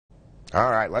All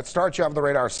right, let's start you off the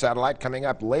radar satellite. Coming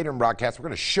up later in broadcast, we're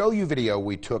going to show you video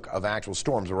we took of actual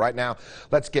storms. But right now,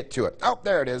 let's get to it. Oh,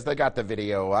 there it is. They got the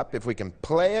video up. If we can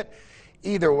play it.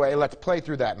 Either way, let's play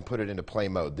through that and put it into play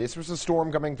mode. This was a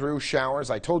storm coming through, showers.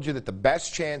 I told you that the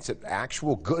best chance at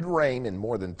actual good rain in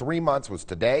more than 3 months was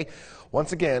today.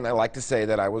 Once again, I like to say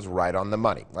that I was right on the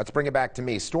money. Let's bring it back to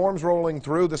me. Storms rolling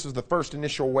through. This is the first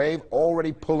initial wave,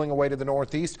 already pulling away to the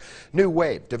northeast. New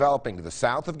wave developing to the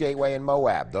south of Gateway and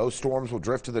Moab. Those storms will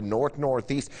drift to the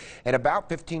north-northeast at about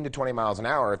 15 to 20 miles an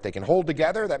hour. If they can hold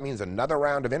together, that means another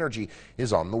round of energy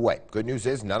is on the way. Good news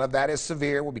is none of that is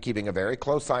severe. We'll be keeping a very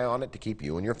close eye on it to keep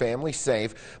you and your family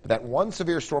safe. But that one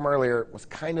severe storm earlier was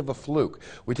kind of a fluke.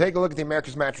 We take a look at the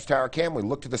America's Mattress Tower cam. We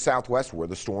look to the southwest where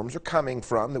the storms are coming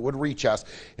from that would reach us.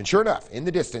 And sure enough, in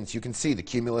the distance, you can see the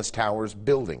cumulus towers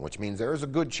building, which means there is a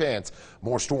good chance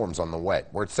more storms on the way.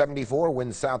 We're at 74,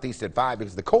 winds southeast at 5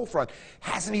 because the cold front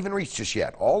hasn't even reached us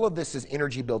yet. All of this is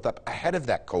energy built up ahead of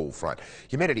that cold front.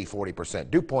 Humidity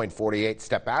 40%, dew point 48.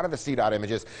 Step out of the CDOT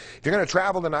images. If you're going to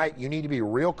travel tonight, you need to be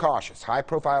real cautious.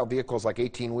 High-profile vehicles like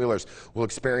 18-wheelers will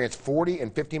experience 40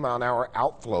 and 50-mile-an-hour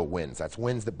outflow winds. That's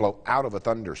winds that blow out of a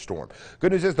thunderstorm.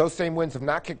 Good news is those same winds have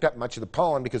not kicked up much of the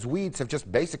pollen because weeds have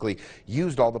just basically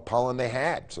used all the pollen they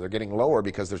had. So they're getting lower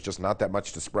because there's just not that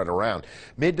much to spread around.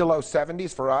 Mid to low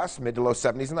 70s for us, mid to low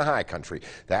 70s in the high country.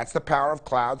 That's the power of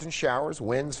clouds and showers.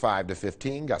 Winds 5 to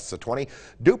 15, gusts of 20.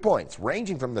 Dew points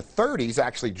ranging from the 30s,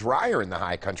 actually drier in the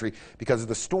high country because of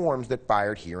the storms that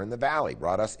fired here in the valley.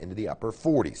 Brought us into the upper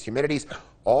 40s. Humidities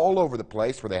all over the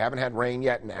place where they haven't had rain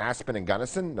yet in Aspen and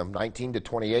Gunnison of 19 to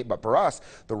 28, but for us,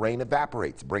 the rain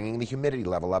evaporates, bringing the humidity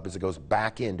level up as it goes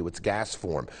back into its gas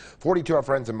form. 42 our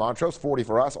friends in Montrose, 40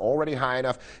 for us, already high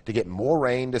enough to get more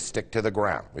rain to stick to the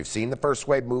ground. We've seen the first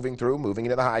wave moving through, moving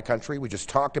into the high country. We just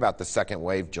talked about the second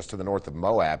wave just to the north of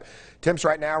Moab. Temps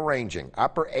right now ranging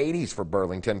upper 80s for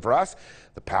Burlington for us.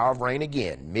 The power of rain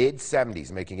again, mid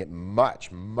 70s, making it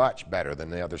much, much better than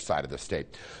the other side of the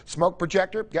state. Smoke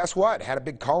projector, guess what? Had a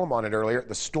big column on it earlier.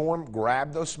 The storm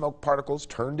grabbed those smoke particles,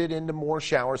 turned it into more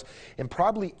showers, and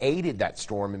probably aided that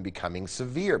storm in becoming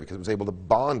severe because it was able to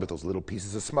bond with those little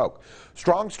pieces of smoke.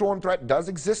 Strong storm threat does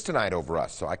exist tonight over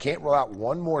us, so I can't rule out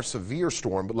one more severe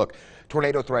storm, but look,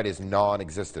 tornado threat is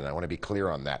non-existent. I want to be clear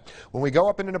on that. When we go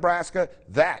up into Nebraska,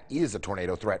 that is a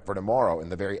tornado threat for tomorrow in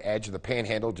the very edge of the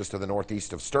panhandle just to the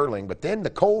northeast of Sterling. But then the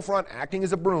cold front acting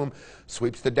as a broom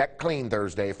sweeps the deck clean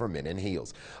Thursday for men in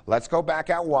heels. Let's go back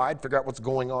out wide, figure out what's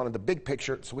going on in the big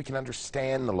picture so we can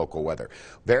understand the local weather.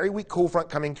 Very weak cold front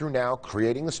coming through now,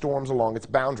 creating the storms along its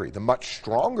boundary. The much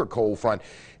stronger cold front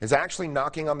is actually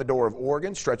knocking on the door of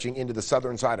Oregon, stretching into the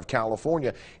southern side of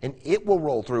California, and it will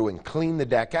roll through and clean the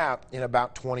deck out in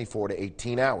about 24 to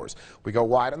 18 hours. We go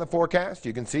wide on the forecast.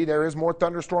 You can see there is more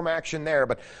thunderstorm action there,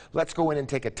 but let's go in and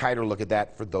take a tighter look at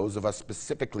that for those of us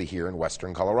specifically here in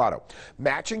western Colorado.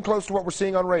 Matching close to what we're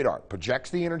seeing on radar.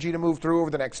 Projects the energy to move through over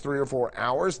the next 3 or 4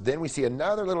 hours. Then we see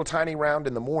another little tiny round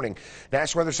in the morning.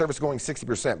 National Weather Service going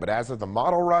 60%, but as of the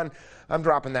model run, I'm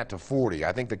dropping that to 40.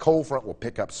 I think the cold front will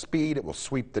pick up speed. It will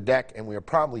sweep the deck, and we are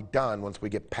probably done once we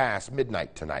get past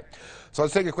midnight tonight. So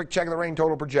let's take a quick check of the rain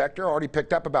total projector. Already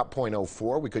picked up about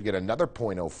 0.04. We could get another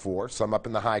 0.04, some up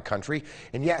in the high country.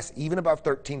 And yes, even above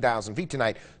 13,000 feet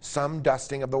tonight, some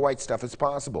dusting of the white stuff is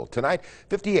possible. Tonight,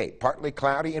 58, partly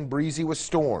cloudy and breezy with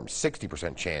storms,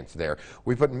 60% chance there.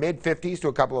 We put mid-50s to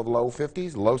a couple of low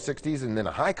 50s, low 60s, and then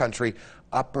a high country,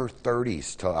 upper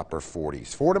 30s to upper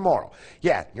 40s. For tomorrow,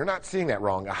 yeah, you're not seeing that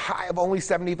wrong. A high of only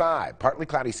 75. Partly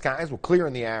cloudy skies will clear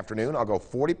in the afternoon. I'll go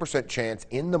 40% chance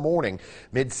in the morning,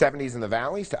 mid-70s in the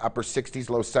valleys to upper 60s,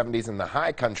 low 70s in the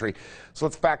high country. So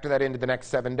let's factor that into the next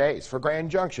 7 days. For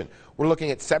Grand Junction, we're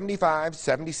looking at 75,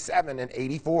 77, and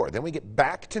 84. Then we get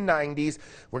back to 90s.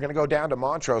 We're going to go down to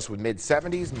Montrose with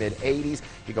mid-70s, mid-80s.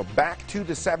 You go back to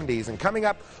the 70s. And coming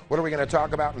up, what are we going to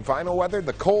talk about in final weather?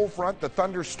 The cold front, the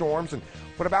thunderstorms, and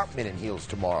what about men in heels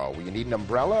tomorrow? Will you need an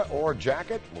umbrella or a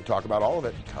jacket? We'll talk about all of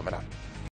it coming up.